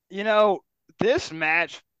 You know, this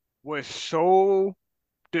match was so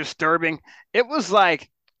disturbing. It was like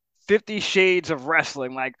 50 Shades of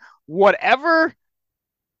Wrestling. Like, whatever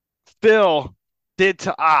Phil did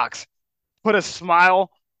to Ox put a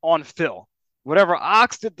smile on Phil. Whatever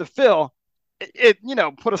Ox did to Phil, you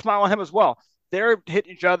know, put a smile on him as well. They're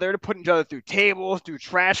hitting each other, they're putting each other through tables, through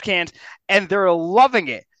trash cans, and they're loving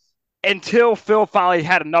it until Phil finally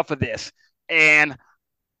had enough of this. And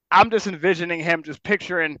I'm just envisioning him just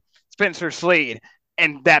picturing Spencer Slade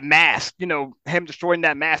and that mask, you know, him destroying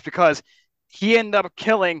that mask because he ended up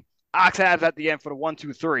killing Ox Adams at the end for the 1,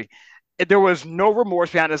 2, 3. There was no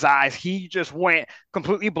remorse behind his eyes. He just went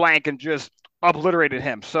completely blank and just obliterated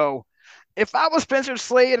him. So if I was Spencer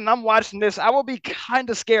Slade and I'm watching this, I will be kind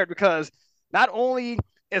of scared because not only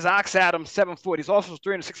is Ox Adams 7 foot, he's also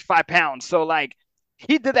 365 pounds. So like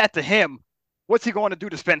he did that to him. What's he going to do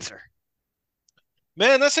to Spencer?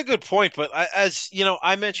 Man, that's a good point. But as you know,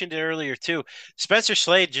 I mentioned it earlier too. Spencer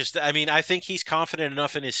Slade just, I mean, I think he's confident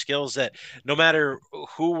enough in his skills that no matter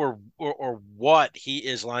who or what he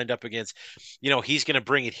is lined up against, you know, he's going to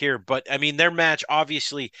bring it here. But I mean, their match,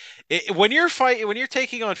 obviously, when you're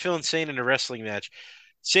taking on Phil Insane in a wrestling match,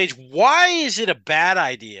 Sage, why is it a bad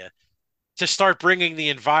idea to start bringing the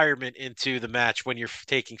environment into the match when you're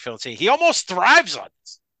taking Phil Insane? He almost thrives on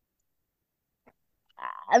this.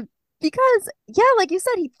 Uh, because yeah, like you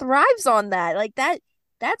said, he thrives on that. Like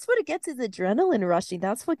that's what it gets his adrenaline rushing.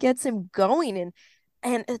 That's what gets him going.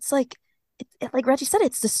 And it's like like Reggie said,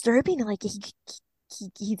 it's disturbing. Like he's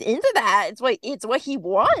into that. It's what he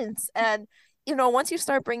wants. And you know, once you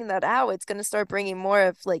start bringing that out, it's gonna start bringing more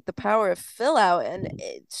of like the power of Phil out. And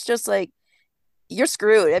it's just like you're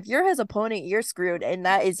screwed. If you're his opponent, you're screwed, and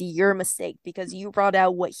that is your mistake because you brought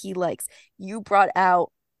out what he likes. You brought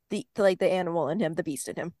out the animal in him, the beast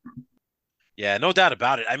in him. Yeah, no doubt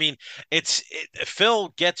about it. I mean, Phil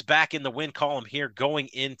gets back in the win column here going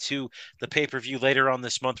into the pay-per-view later on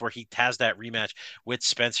this month where he has that rematch with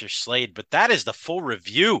Spencer Slade. But that is the full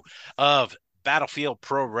review of Battlefield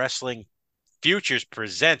Pro Wrestling Futures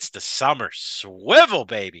presents the Summer Swivel,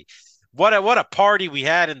 baby. What a party we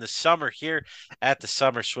had in the summer here at the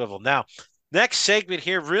Summer Swivel. Now, next segment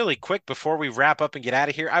here, really quick before we wrap up and get out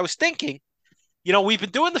of here. I was thinking, we've been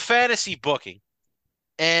doing the fantasy booking,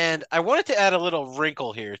 and I wanted to add a little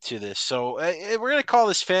wrinkle here to this. So we're going to call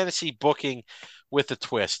this fantasy booking with a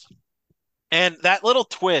twist. And that little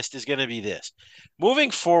twist is going to be this.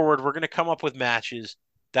 Moving forward, we're going to come up with matches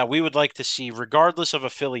that we would like to see regardless of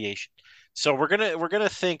affiliation. So we're gonna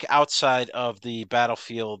think outside of the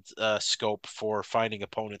Battlefield scope for finding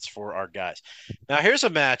opponents for our guys. Now here's a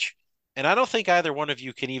match, and I don't think either one of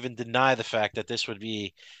you can even deny the fact that this would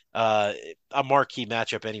be a marquee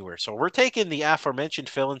matchup anywhere. So we're taking the aforementioned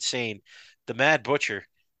Phil Insane, the Mad Butcher,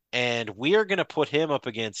 and we are gonna put him up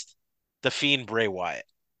against the Fiend Bray Wyatt.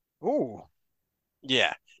 Ooh.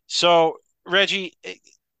 Yeah. So Reggie,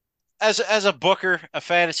 as a booker, a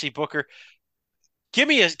fantasy booker, give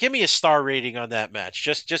me a star rating on that match,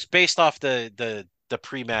 just based off the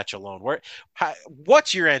pre-match alone.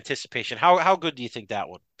 What's your anticipation? How good do you think that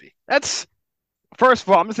one would be? That's first of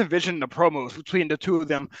all, I'm just envisioning the promos between the two of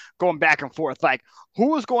them going back and forth, like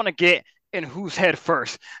who is going to get in whose head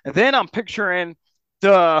first, and then I'm picturing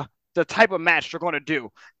the type of match they're going to do.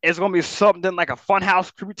 Is it going to be something like a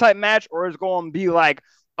Funhouse creepy type match, or is it going to be like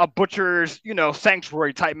a Butcher's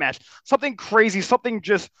Sanctuary type match, something crazy, something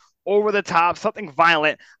just over the top, something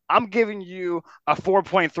violent? I'm giving you a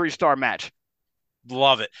 4.3 star match.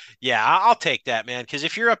 Love it. Yeah, I'll take that, man. Because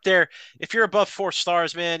if you're up there, if you're above 4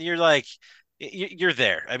 stars, man, you're like, you're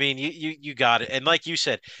there. I mean, you got it. And like you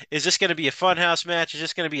said, is this going to be a Funhouse match? Is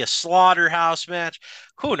this going to be a Slaughterhouse match?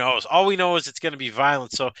 Who knows? All we know is it's going to be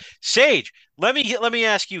violent. So, Sage, let me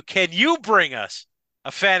ask you: can you bring us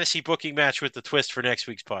a fantasy booking match with the twist for next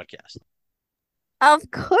week's podcast?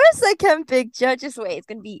 Of course I can, Big Joe. Just wait.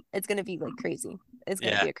 It's gonna be like crazy. It's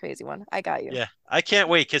gonna be a crazy one. I got you. Yeah, I can't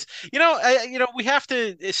wait because we have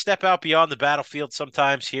to step out beyond the battlefield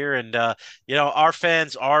sometimes here, and our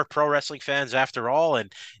fans are pro wrestling fans after all,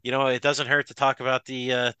 and it doesn't hurt to talk about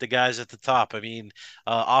the guys at the top. I mean,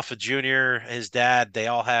 Alpha Junior, his dad, they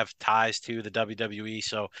all have ties to the WWE,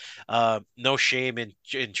 so no shame in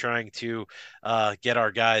trying to get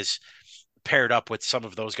our guys paired up with some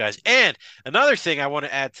of those guys. And another thing I want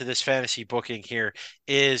to add to this fantasy booking here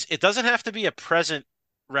is it doesn't have to be a present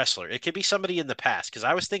wrestler. It could be somebody in the past, because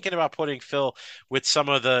I was thinking about putting Phil with some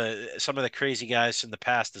of the crazy guys in the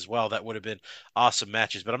past as well. That would have been awesome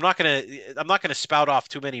matches. But I'm not gonna spout off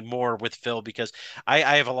too many more with Phil, because I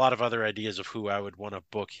have a lot of other ideas of who I would want to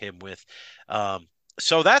book him with.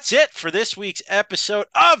 So that's it for this week's episode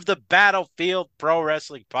of the Battlefield Pro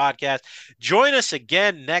Wrestling Podcast. Join us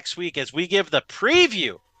again next week as we give the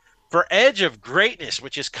preview for Edge of Greatness,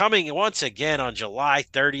 which is coming once again on July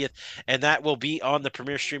 30th, and that will be on the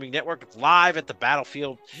Premier Streaming Network live at the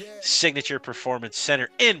Battlefield Signature Performance Center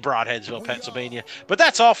in Broadheadsville, Pennsylvania. But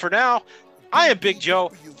that's all for now. I am Big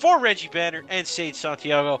Joe for Reggie Banner and Sage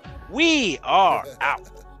Santiago. We are out.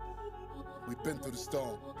 We've been through the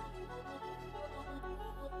storm.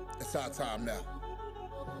 It's our time now.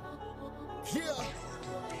 Yeah.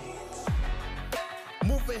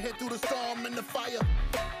 Moving here through the storm and the fire.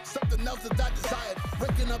 Something else that I desired.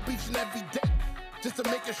 Waking up each and every day just to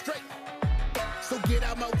make it straight. So get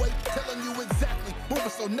out my way, telling you exactly. Moving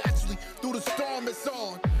so naturally through the storm, it's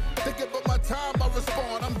on. Thinking about my time, I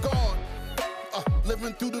respond. I'm gone.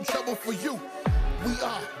 Living through the trouble for you. We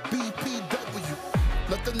are BPW.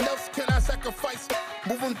 Nothing else can I sacrifice.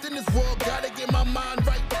 Moving through this world, gotta get my mind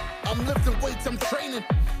right. I'm lifting weights, I'm training.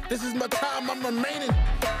 This is my time, I'm remaining.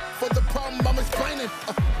 For the problem, I'm explaining.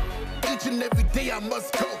 Each and every day I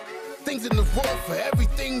must go. Things in the world for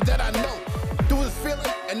everything that I know. Through this feeling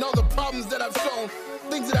and all the problems that I've shown.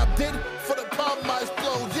 Things that I did for the problem I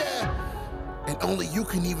explode, yeah. And only you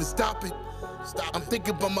can even stop it. I'm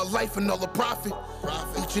thinking about my life and all the profit.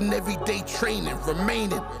 Each and every day training,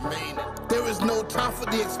 remaining. There is no time for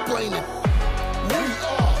the explaining. We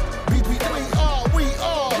are BPW. We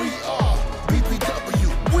are BPW.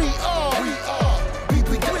 We are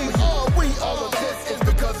BPW. We all of this is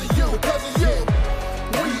because of you.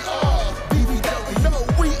 We are BPW. No,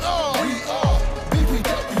 we are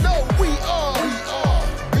BPW. No, we are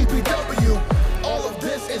BPW. All of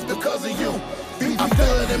this is because of you. I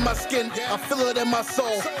feel it in my skin, I feel it in my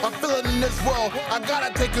soul, I feel it in this world, I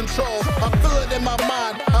gotta take control. I feel it in my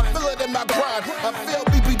mind, I feel it in my grind, I feel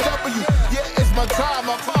BPW, yeah, it's my time,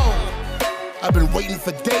 I'm home. I've been waiting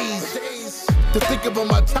for days to think about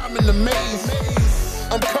my time in the maze.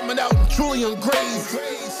 I'm coming out truly ungrazed.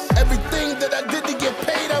 Everything that I did to get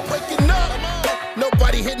paid, I'm waking up. Nobody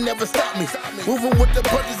body hit never stop me. Moving with the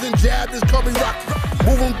punches and jabs, just call me Rocky.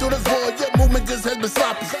 Moving through this world, your movement just has been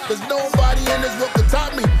sloppy. There's nobody in this world can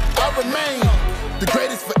top me. I remain the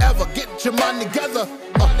greatest forever. Get your mind together.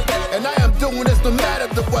 And I am doing this no matter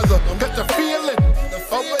the weather. Got the feeling.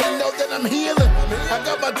 Already know that I'm healing. I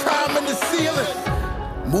got my time in the ceiling.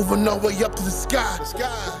 Moving all the way up to the sky.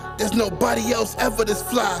 There's nobody else ever this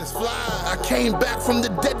fly. I came back from the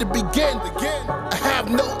dead to begin. I have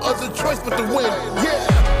no other choice but to win. Yeah,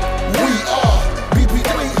 we are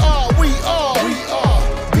BPW.